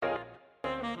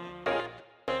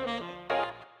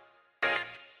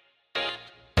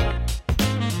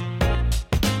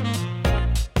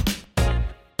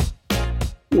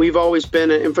We've always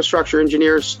been an infrastructure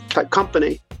engineers type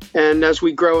company. And as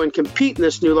we grow and compete in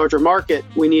this new larger market,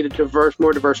 we need a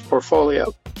more diverse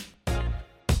portfolio.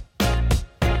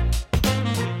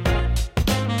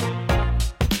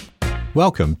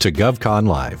 Welcome to GovCon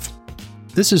Live.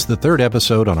 This is the third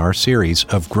episode on our series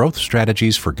of growth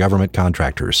strategies for government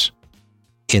contractors.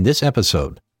 In this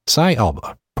episode, Sai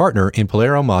Alba, partner in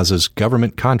Polaro Mazza's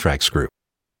Government Contracts Group,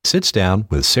 sits down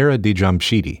with Sarah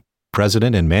Dijamshidi,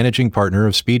 President and Managing Partner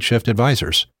of SpeedShift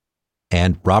Advisors,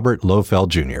 and Robert Lofeld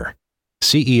Jr.,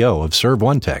 CEO of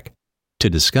Serve1Tech, to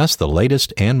discuss the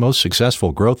latest and most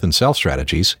successful growth and sales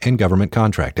strategies in government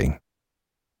contracting.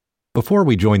 Before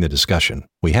we join the discussion,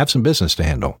 we have some business to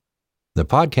handle. The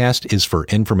podcast is for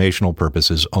informational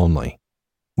purposes only.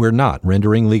 We're not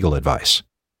rendering legal advice.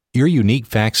 Your unique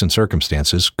facts and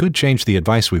circumstances could change the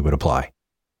advice we would apply,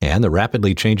 and the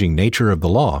rapidly changing nature of the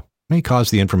law may cause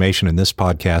the information in this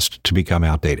podcast to become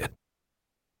outdated.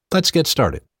 Let's get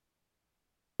started.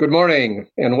 Good morning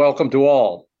and welcome to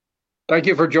all. Thank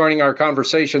you for joining our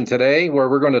conversation today, where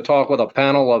we're going to talk with a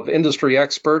panel of industry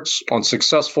experts on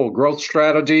successful growth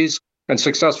strategies and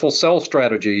successful sales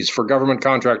strategies for government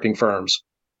contracting firms.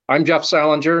 I'm Jeff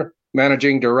Salinger,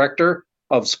 Managing Director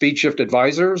of SpeedShift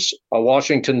Advisors, a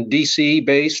Washington,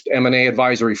 D.C.-based M&A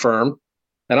advisory firm.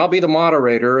 And I'll be the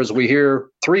moderator as we hear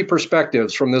three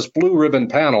perspectives from this blue ribbon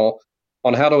panel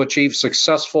on how to achieve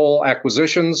successful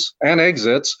acquisitions and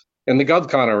exits in the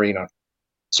GovCon arena.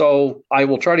 So I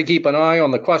will try to keep an eye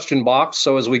on the question box.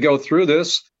 So as we go through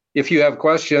this, if you have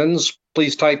questions,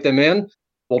 please type them in.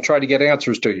 We'll try to get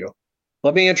answers to you.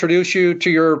 Let me introduce you to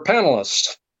your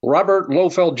panelists. Robert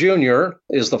Lofeld Jr.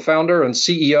 is the founder and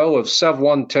CEO of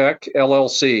Serve1Tech,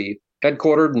 LLC,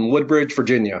 headquartered in Woodbridge,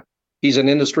 Virginia. He's an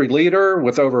industry leader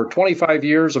with over 25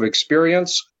 years of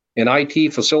experience in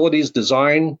IT facilities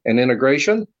design and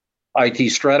integration,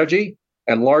 IT strategy,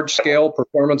 and large-scale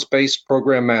performance-based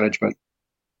program management.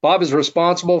 Bob is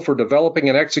responsible for developing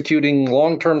and executing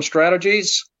long-term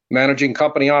strategies, managing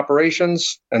company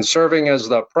operations, and serving as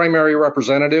the primary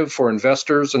representative for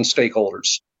investors and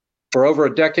stakeholders. For over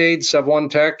a decade,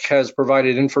 Serve1Tech has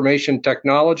provided information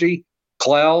technology,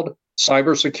 cloud,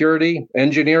 cybersecurity,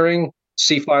 engineering,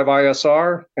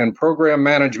 C5ISR, and program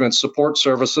management support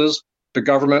services to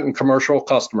government and commercial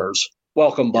customers.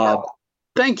 Welcome, Bob.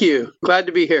 Thank you. Glad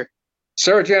to be here.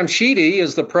 Sarah Jamshidi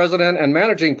is the president and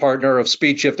managing partner of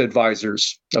SpeedShift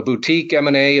Advisors, a boutique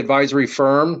M&A advisory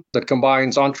firm that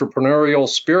combines entrepreneurial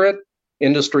spirit,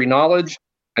 industry knowledge,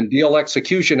 and deal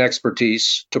execution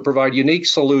expertise to provide unique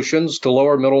solutions to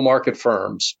lower middle market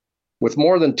firms. With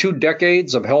more than 2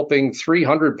 decades of helping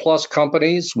 300 plus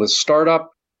companies with startup,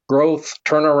 growth,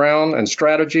 turnaround, and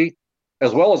strategy,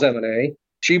 as well as M&A,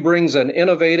 she brings an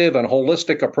innovative and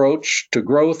holistic approach to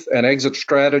growth and exit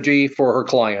strategy for her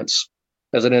clients.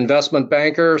 As an investment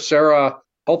banker, Sarah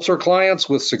helps her clients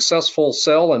with successful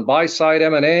sell and buy-side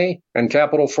M&A and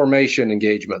capital formation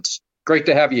engagements. Great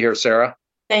to have you here, Sarah.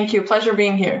 Thank you. Pleasure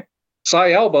being here.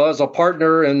 Sai Alba is a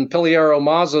partner in Polaro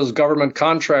Mazza's Government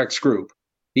Contracts Group.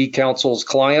 He counsels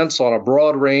clients on a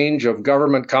broad range of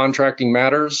government contracting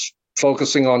matters,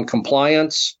 focusing on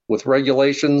compliance with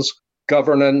regulations,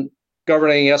 governing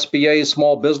SBA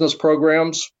small business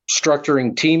programs,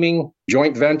 structuring teaming,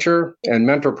 joint venture, and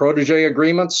mentor-protege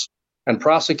agreements, and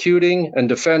prosecuting and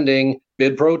defending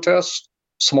bid protests,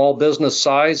 small business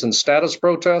size and status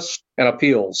protests, and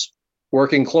appeals,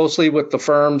 working closely with the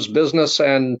firm's business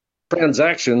and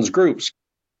transactions groups.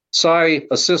 Sai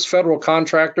assists federal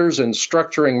contractors in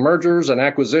structuring mergers and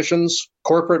acquisitions,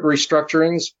 corporate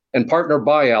restructurings, and partner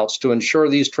buyouts to ensure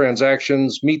these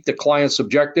transactions meet the client's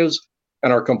objectives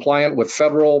and are compliant with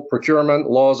federal procurement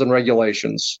laws and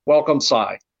regulations. Welcome,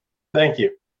 Sai. Thank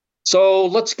you. So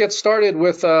let's get started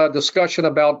with a discussion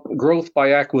about growth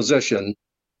by acquisition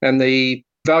and the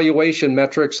valuation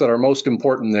metrics that are most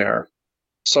important there.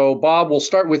 So Bob, we'll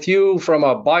start with you from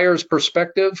a buyer's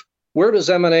perspective. Where does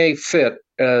M&A fit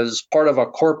as part of a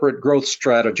corporate growth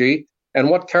strategy, and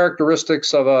what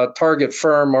characteristics of a target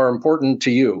firm are important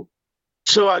to you?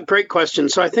 So great question.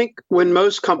 So I think when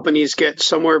most companies get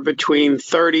somewhere between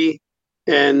 30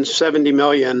 and 70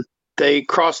 million, they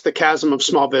cross the chasm of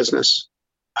small business.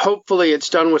 Hopefully it's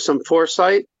done with some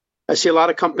foresight. I see a lot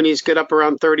of companies get up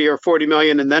around 30 or 40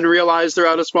 million and then realize they're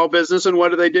out of small business. And what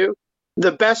do?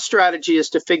 The best strategy is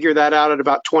to figure that out at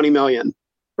about 20 million,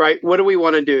 right? What do we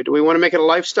want to do? Do we want to make it a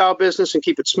lifestyle business and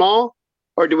keep it small?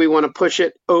 Or do we want to push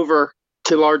it over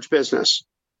to large business?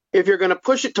 If you're going to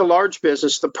push it to large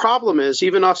business, the problem is,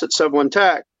 even us at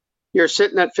Serve1Tech, you're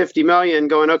sitting at 50 million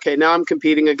going, okay, now I'm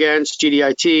competing against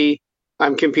GDIT.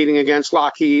 I'm competing against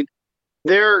Lockheed.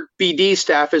 Their BD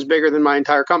staff is bigger than my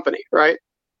entire company, right?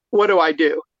 What do I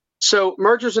do? So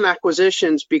mergers and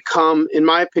acquisitions become, in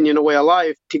my opinion, a way of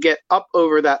life to get up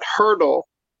over that hurdle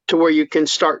to where you can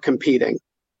start competing.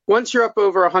 Once you're up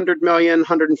over 100 million,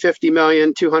 150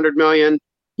 million, 200 million,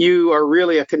 you are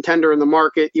really a contender in the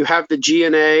market. You have the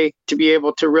G&A to be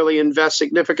able to really invest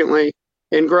significantly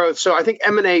in growth. So I think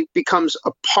M&A becomes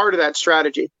a part of that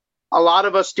strategy. A lot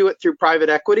of us do it through private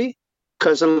equity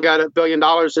because you've got $1 billion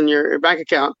in your bank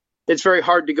account. It's very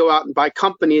hard to go out and buy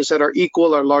companies that are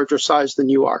equal or larger size than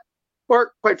you are,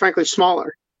 or quite frankly,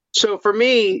 smaller. So for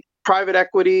me, private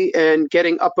equity and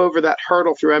getting up over that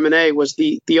hurdle through M&A was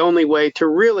the only way to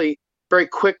really very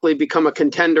quickly become a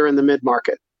contender in the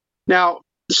mid-market. Now,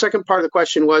 the second part of the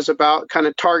question was about kind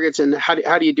of targets and how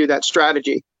do you do that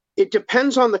strategy? It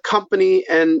depends on the company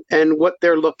and what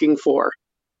they're looking for.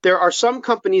 There are some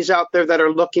companies out there that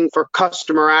are looking for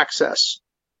customer access.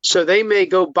 So they may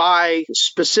go buy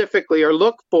specifically or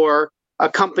look for a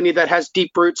company that has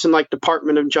deep roots in like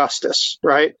Department of Justice,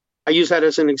 right? I use that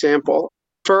as an example.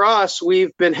 For us,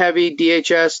 we've been heavy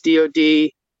DHS, DOD,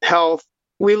 health.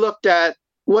 We looked at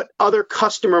what other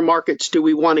customer markets do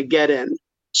we want to get in?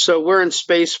 So we're in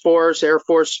Space Force, Air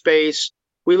Force Space.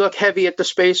 We look heavy at the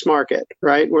space market,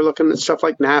 right? We're looking at stuff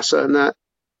like NASA and that.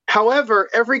 However,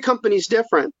 every company's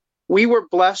different. We were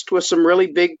blessed with some really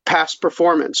big past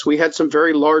performance. We had some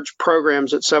very large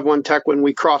programs at SevOne when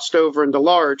we crossed over into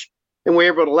large, and we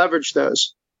were able to leverage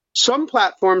those. Some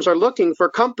platforms are looking for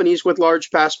companies with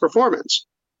large past performance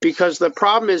because the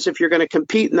problem is if you're going to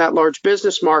compete in that large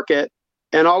business market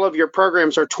and all of your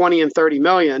programs are 20 and 30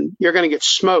 million, you're going to get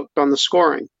smoked on the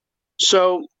scoring.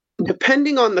 So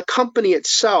depending on the company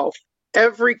itself,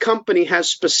 every company has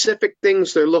specific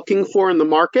things they're looking for in the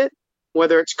market,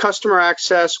 whether it's customer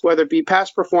access, whether it be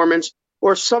past performance,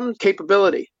 or some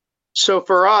capability. So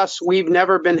for us, we've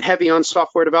never been heavy on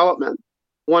software development.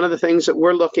 One of the things that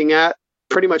we're looking at,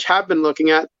 pretty much have been looking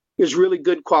at, is really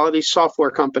good quality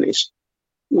software companies.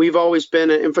 We've always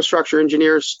been an infrastructure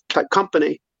engineers type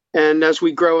company. And as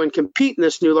we grow and compete in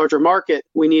this new larger market,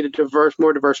 we need a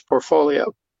more diverse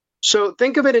portfolio. So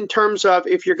think of it in terms of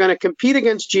if you're going to compete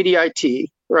against GDIT,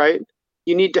 right?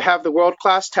 You need to have the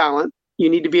world-class talent. You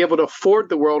need to be able to afford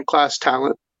the world-class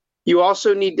talent. You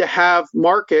also need to have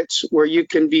markets where you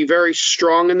can be very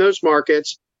strong in those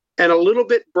markets and a little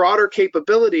bit broader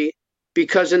capability,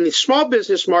 because in the small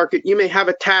business market, you may have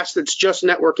a task that's just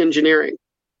network engineering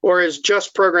or is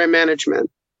just program management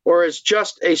or is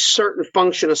just a certain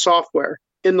function of software.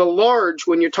 In the large,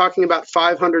 when you're talking about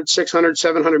 $500, $600,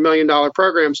 $700 million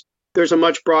programs, there's a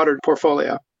much broader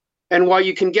portfolio. And while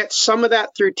you can get some of that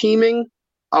through teaming,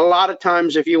 a lot of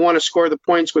times if you want to score the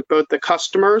points with both the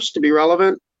customers to be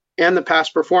relevant and the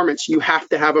past performance, you have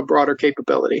to have a broader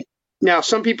capability. Now,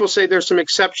 some people say there's some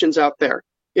exceptions out there.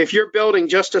 If you're building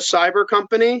just a cyber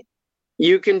company,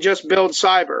 you can just build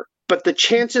cyber. But the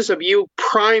chances of you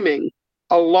priming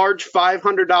a large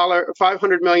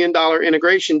 $500 million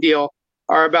integration deal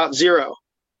are about zero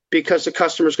because the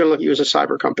customer is going to look at you as a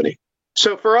cyber company.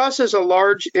 So for us as a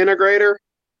large integrator,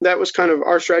 that was kind of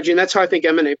our strategy. And that's how I think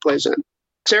M&A plays in.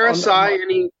 Sarah, Sai,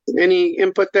 any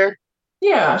input there?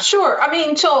 Yeah, sure. I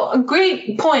mean, so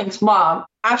great points, Bob.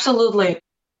 Absolutely.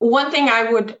 One thing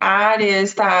I would add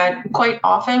is that quite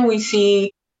often we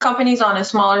see companies on a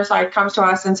smaller side comes to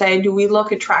us and say, do we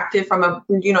look attractive from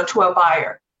to a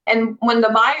buyer? And when the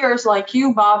buyers like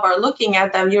you, Bob, are looking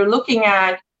at them, you're looking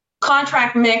at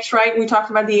contract mix, right? We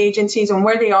talked about the agencies and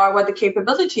where they are, what the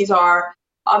capabilities are.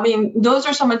 I mean, those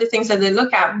are some of the things that they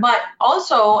look at. But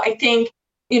also, I think,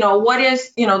 what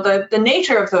is, the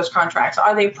nature of those contracts?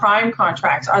 Are they prime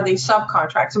contracts? Are they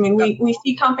subcontracts? I mean, we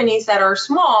see companies that are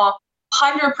small,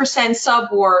 100%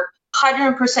 sub work,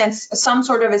 100% some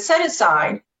sort of a set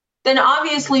aside. Then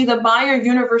obviously the buyer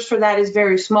universe for that is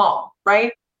very small,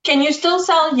 right? Can you still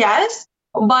sell? Yes,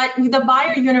 but the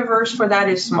buyer universe for that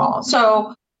is small.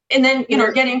 So, and then,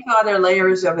 getting to other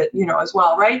layers of it, as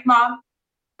well, right, Bob?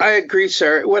 I agree,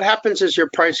 Sarah. What happens is your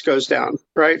price goes down,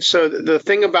 right? So the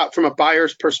thing about from a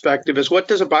buyer's perspective is what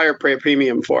does a buyer pay a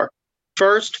premium for?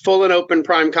 First, full and open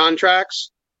prime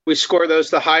contracts. We score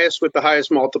those the highest with the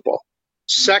highest multiple.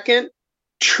 Second,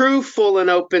 true full and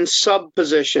open sub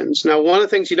positions. Now, one of the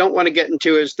things you don't want to get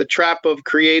into is the trap of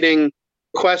creating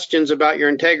questions about your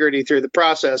integrity through the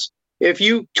process. If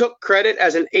you took credit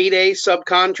as an 8A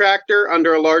subcontractor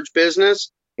under a large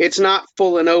business, it's not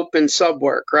full and open sub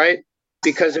work, right?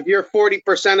 Because if you're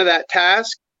 40% of that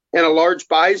task and a large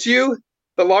buys you,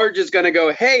 the large is going to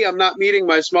go, hey, I'm not meeting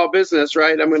my small business,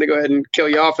 right? I'm going to go ahead and kill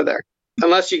you off of there.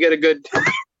 unless you get a good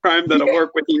prime that'll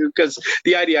work with you, because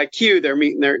the IDIQ, they're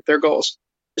meeting their goals.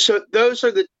 So those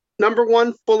are the number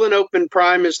one, full and open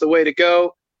prime is the way to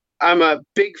go. I'm a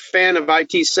big fan of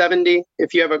IT 70.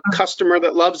 If you have a customer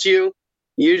that loves you,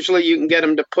 usually you can get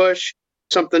them to push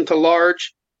something to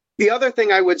large. The other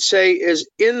thing I would say is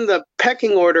in the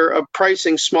pecking order of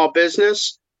pricing small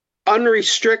business,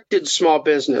 unrestricted small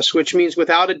business, which means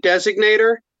without a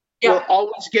designator, will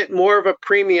always get more of a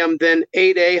premium than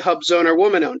 8A, HUBZone, or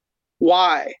woman-owned.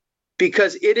 Why?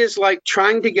 Because it is like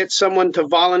trying to get someone to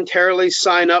voluntarily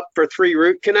sign up for 3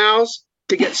 root canals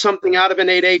to get something out of an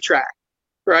 8A track,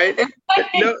 right?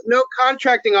 No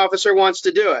contracting officer wants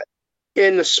to do it.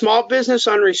 In the small business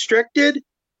unrestricted,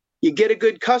 you get a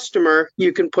good customer,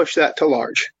 you can push that to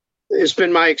large. It's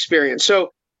been my experience.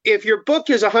 So if your book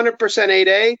is 100%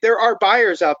 8A, there are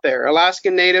buyers out there,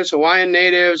 Alaskan natives, Hawaiian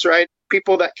natives, right?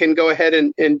 People that can go ahead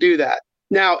and do that.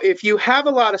 Now, if you have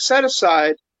a lot of set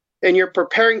aside and you're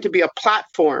preparing to be a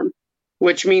platform,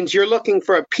 which means you're looking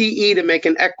for a PE to make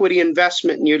an equity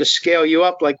investment in you to scale you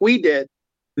up like we did,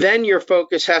 then your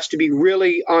focus has to be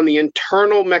really on the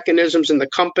internal mechanisms in the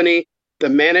company, the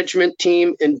management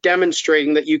team, and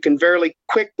demonstrating that you can very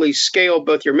quickly scale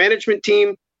both your management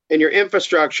team and your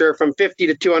infrastructure from 50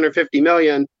 to 250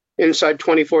 million inside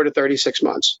 24 to 36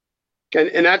 months.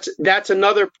 And that's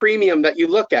another premium that you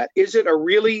look at. Is it a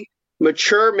really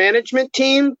mature management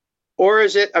team, or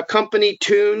is it a company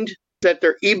tuned that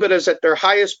their EBITDA is at their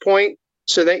highest point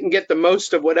so they can get the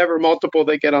most of whatever multiple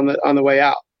they get on the way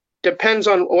out? Depends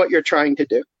on what you're trying to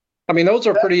do. I mean, those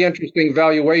are pretty interesting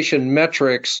valuation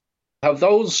metrics. Have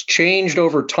those changed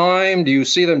over time? Do you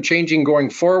see them changing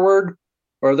going forward,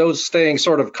 or are those staying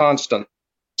sort of constant?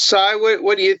 Cy,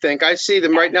 what do you think? I see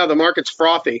them right now. The market's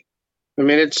frothy. I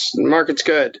mean, the market's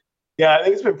good. Yeah, I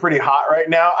think it's been pretty hot right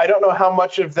now. I don't know how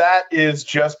much of that is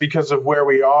just because of where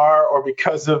we are or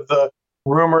because of the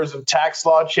rumors of tax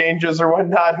law changes or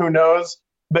whatnot. Who knows?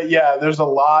 But yeah, there's a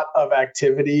lot of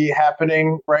activity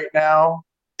happening right now.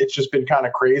 It's just been kind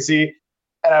of crazy.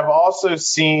 And I've also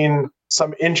seen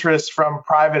some interest from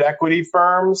private equity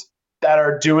firms that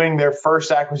are doing their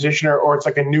first acquisition or it's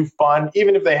like a new fund,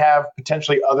 even if they have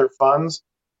potentially other funds.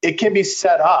 It can be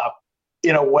set up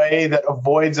in a way that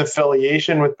avoids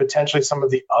affiliation with potentially some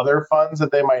of the other funds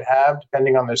that they might have,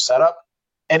 depending on their setup.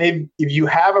 And if you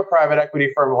have a private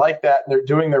equity firm like that and they're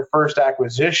doing their first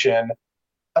acquisition,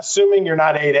 assuming you're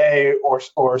not 8A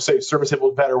or say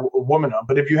serviceable vet or woman-owned,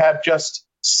 but if you have just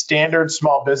standard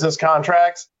small business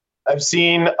contracts, I've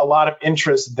seen a lot of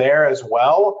interest there as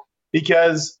well,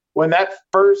 because when that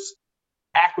first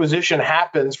acquisition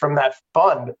happens from that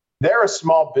fund, they're a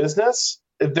small business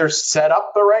if they're set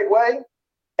up the right way.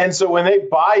 And so when they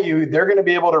buy you, they're going to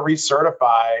be able to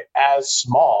recertify as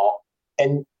small.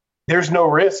 And there's no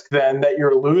risk then that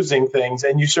you're losing things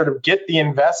and you sort of get the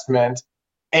investment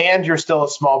and you're still a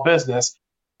small business.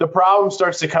 The problem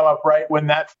starts to come up right when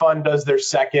that fund does their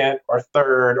second or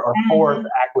third or fourth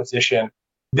acquisition.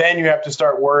 Then you have to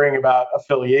start worrying about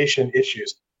affiliation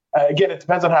issues. Again, it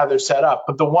depends on how they're set up.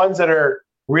 But the ones that are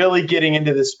really getting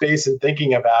into this space and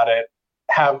thinking about it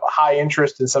have high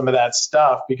interest in some of that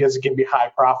stuff because it can be high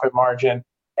profit margin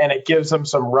and it gives them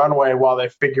some runway while they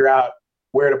figure out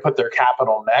where to put their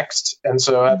capital next. And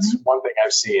so that's one thing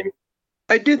I've seen.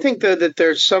 I do think, though, that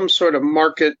there's some sort of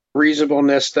market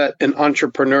reasonableness that an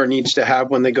entrepreneur needs to have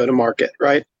when they go to market,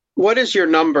 right? What is your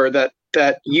number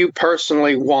that you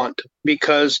personally want?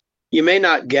 Because you may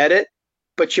not get it,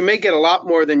 but you may get a lot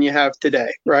more than you have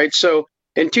today, right? So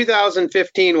in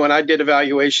 2015, when I did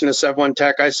evaluation of Sev1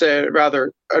 Tech, I said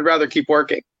I'd rather keep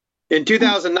working. In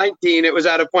 2019, it was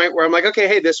at a point where I'm like, okay,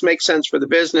 hey, this makes sense for the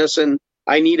business, and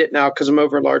I need it now because I'm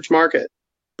over a large market.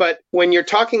 But when you're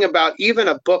talking about even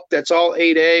a book that's all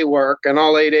 8A work and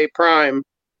all 8A prime,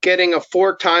 getting a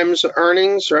 4 times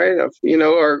earnings, right,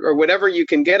 or whatever you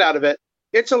can get out of it,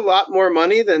 it's a lot more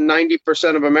money than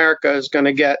 90% of America is going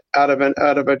to get out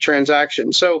of a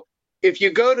transaction. So if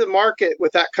you go to the market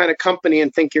with that kind of company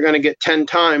and think you're going to get 10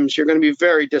 times, you're going to be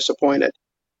very disappointed.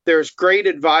 There's great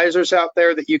advisors out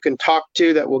there that you can talk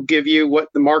to that will give you what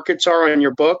the markets are on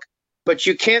your book. But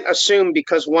you can't assume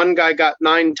because one guy got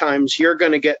 9 times, you're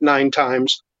going to get 9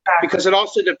 times, because it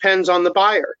also depends on the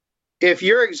buyer. If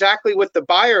you're exactly what the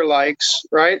buyer likes,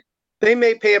 right, they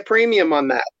may pay a premium on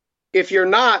that. If you're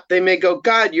not, they may go,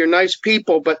 God, you're nice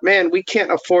people, but man, we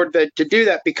can't afford to do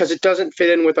that because it doesn't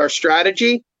fit in with our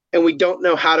strategy and we don't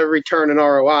know how to return an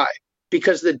ROI.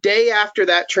 Because the day after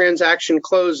that transaction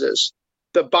closes,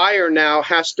 the buyer now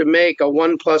has to make a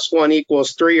 1 + 1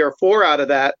 = 3 or 4 out of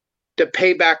that to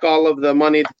pay back all of the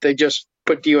money that they just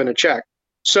put to you in a check.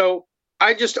 So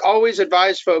I just always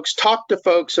advise folks, talk to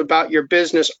folks about your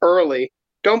business early.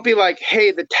 Don't be like,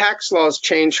 hey, the tax laws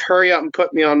changed, hurry up and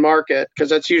put me on market, because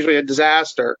that's usually a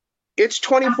disaster. It's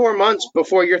 24 months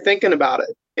before you're thinking about it,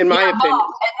 in my opinion. And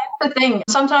that's the thing.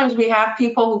 Sometimes we have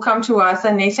people who come to us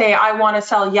and they say, I want to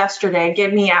sell yesterday,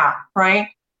 get me out, right?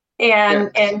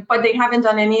 But they haven't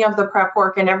done any of the prep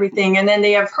work and everything. And then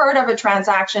they have heard of a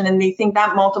transaction and they think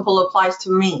that multiple applies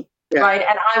to me, right?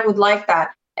 And I would like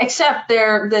that. Except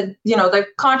the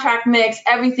contract mix,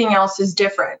 everything else is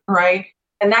different, right?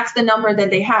 And that's the number that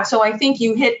they have. So I think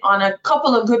you hit on a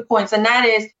couple of good points, and that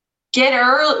is get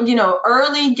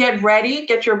early, get ready,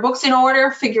 get your books in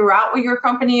order, figure out what your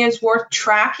company is worth,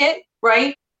 track it,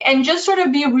 right? And just sort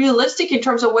of be realistic in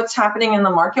terms of what's happening in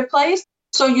the marketplace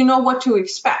so you know what to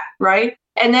expect, right?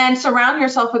 And then surround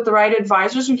yourself with the right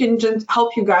advisors who can just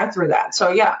help you guide through that. So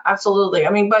yeah, absolutely.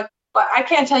 I mean, but I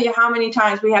can't tell you how many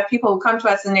times we have people who come to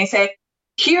us and they say,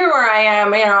 here where I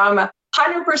am, I'm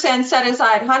 100% set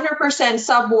aside, 100%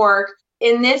 sub work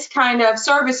in this kind of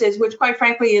services, which quite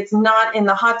frankly, it's not in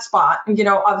the hotspot,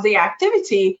 of the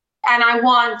activity. And I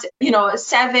want, a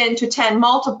 7 to 10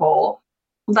 multiple.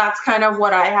 That's kind of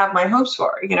what I have my hopes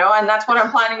for, and that's what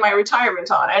I'm planning my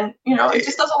retirement on. And, it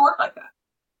just doesn't work like that.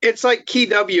 It's like Key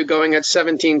W going at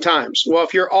 17 times. Well,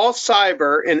 if you're all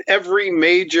cyber in every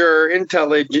major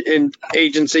intel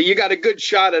agency, you got a good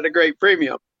shot at a great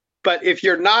premium. But if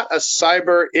you're not a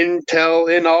cyber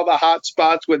intel in all the hot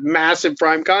spots with massive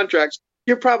prime contracts,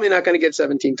 you're probably not going to get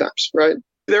 17 times, right?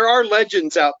 There are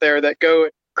legends out there that go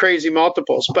at crazy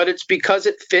multiples, but it's because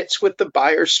it fits with the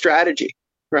buyer's strategy,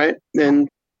 right? And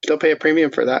they'll pay a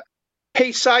premium for that.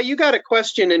 Hey, Sai, you got a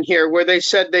question in here where they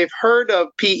said they've heard of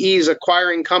PEs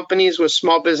acquiring companies with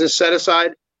small business set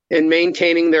aside and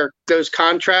maintaining those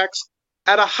contracts.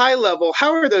 At a high level,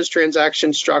 how are those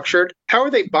transactions structured? How are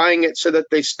they buying it so that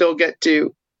they still get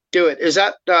to do it? Is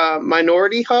that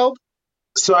minority held?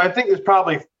 So I think there's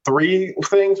probably three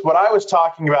things. What I was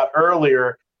talking about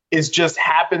earlier is just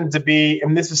happened to be,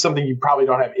 and this is something you probably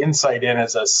don't have insight in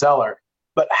as a seller,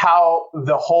 but how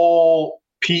the whole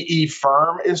PE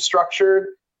firm is structured.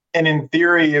 And in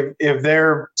theory, if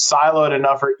they're siloed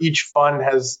enough or each fund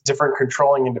has different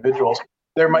controlling individuals,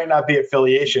 there might not be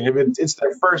affiliation. If it's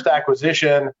their first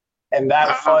acquisition and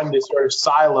that fund is sort of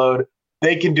siloed,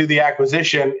 they can do the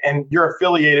acquisition and you're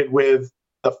affiliated with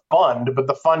the fund, but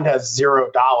the fund has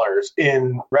 $0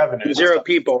 in revenue. Zero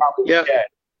people. Yeah.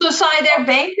 So, Sai, their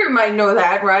banker might know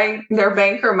that, right? Their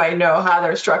banker might know how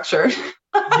they're structured.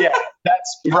 Yeah,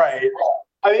 that's right.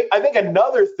 I think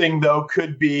another thing, though,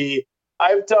 could be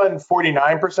I've done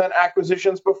 49%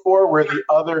 acquisitions before where the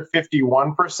other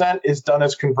 51% is done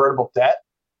as convertible debt.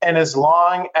 And as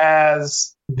long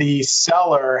as the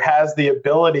seller has the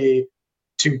ability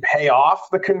to pay off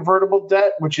the convertible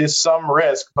debt, which is some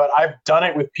risk, but I've done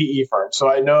it with PE firms. So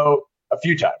I know a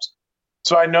few times.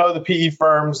 So I know the PE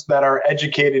firms that are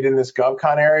educated in this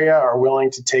GovCon area are willing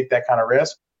to take that kind of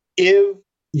risk. If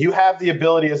you have the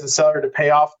ability as the seller to pay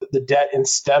off the debt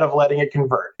instead of letting it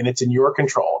convert, and it's in your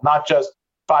control, not just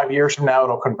 5 years from now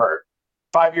it'll convert.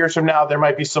 5 years from now, there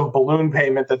might be some balloon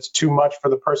payment that's too much for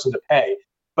the person to pay.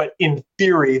 But in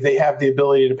theory, they have the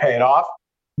ability to pay it off.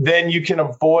 Then you can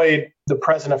avoid the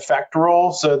present effect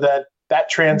rule so that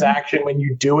transaction, when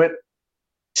you do it,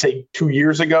 say 2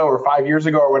 years ago or 5 years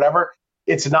ago or whatever,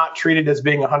 it's not treated as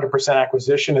being 100%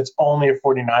 acquisition. It's only a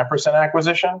 49%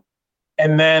 acquisition.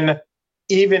 And then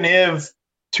even if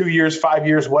 2 years, 5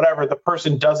 years, whatever, the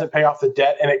person doesn't pay off the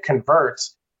debt and it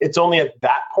converts, it's only at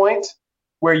that point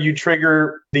where you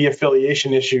trigger the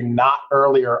affiliation issue, not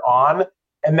earlier on.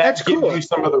 And that gives you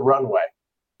some of the runway.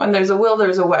 When there's a will,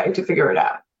 there's a way to figure it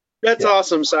out. That's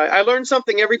awesome, Si. I learn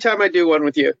something every time I do one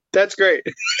with you. That's great.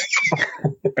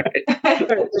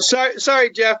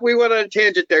 Sorry, Jeff. We went on a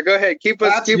tangent there. Go ahead. Keep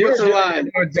us in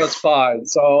line. Just fine.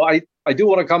 So I do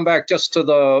want to come back just to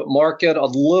the market a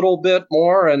little bit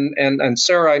more. And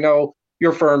Sarah, I know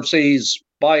your firm sees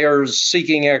buyers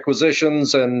seeking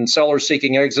acquisitions and sellers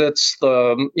seeking exits.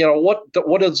 What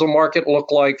does the market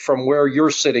look like from where you're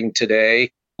sitting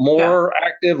today? More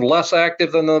active, less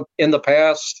active than in the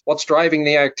past? What's driving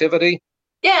the activity?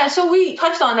 Yeah, so we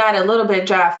touched on that a little bit,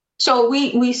 Jeff. So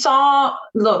we saw,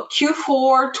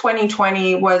 Q4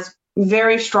 2020 was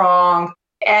very strong,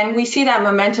 and we see that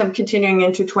momentum continuing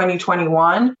into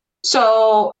 2021.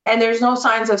 So, and there's no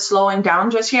signs of slowing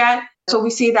down just yet. So we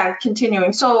see that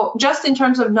continuing. So just in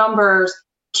terms of numbers,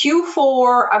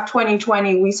 Q4 of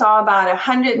 2020, we saw about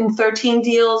 113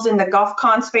 deals in the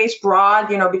GovCon space broad,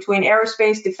 between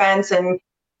aerospace, defense, and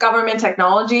government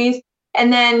technologies.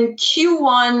 And then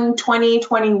Q1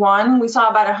 2021, we saw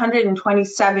about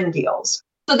 127 deals.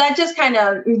 So that just kind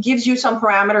of gives you some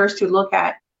parameters to look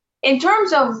at. In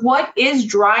terms of what is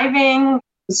driving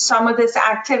some of this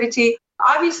activity,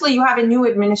 obviously you have a new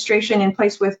administration in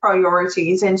place with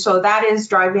priorities. And so that is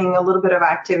driving a little bit of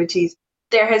activities.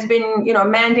 There has been,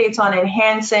 mandates on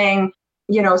enhancing,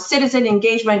 citizen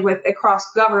engagement with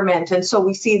across government. And so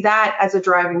we see that as a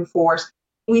driving force.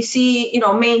 We see,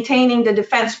 maintaining the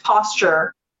defense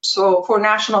posture. So for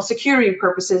national security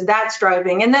purposes, that's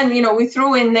driving. And then, we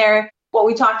threw in there what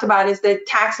we talked about is the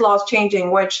tax laws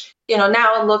changing, which,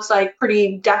 now it looks like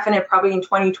pretty definite probably in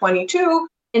 2022.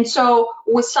 And so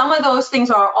with some of those things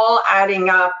are all adding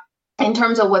up in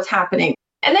terms of what's happening.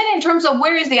 And then in terms of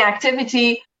where is the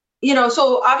activity,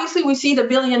 so obviously we see the $1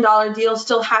 billion deals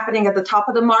still happening at the top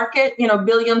of the market,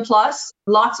 billion plus,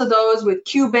 lots of those with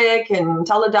Cubic and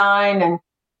Teledyne and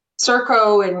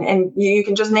Serco, and you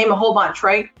can just name a whole bunch,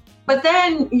 right? But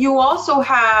then you also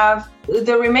have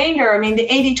the remainder. I mean, the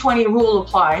 80-20 rule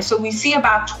applies. So we see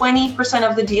about 20%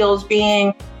 of the deals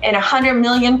being in 100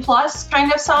 million plus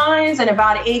kind of size, and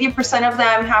about 80% of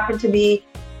them happen to be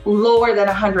lower than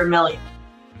 100 million.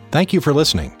 Thank you for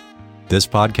listening. This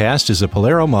podcast is a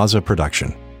Polaro Mazza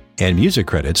production, and music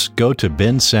credits go to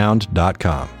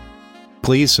bensound.com.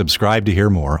 Please subscribe to hear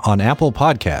more on Apple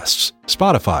Podcasts,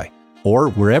 Spotify, or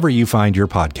wherever you find your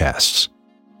podcasts.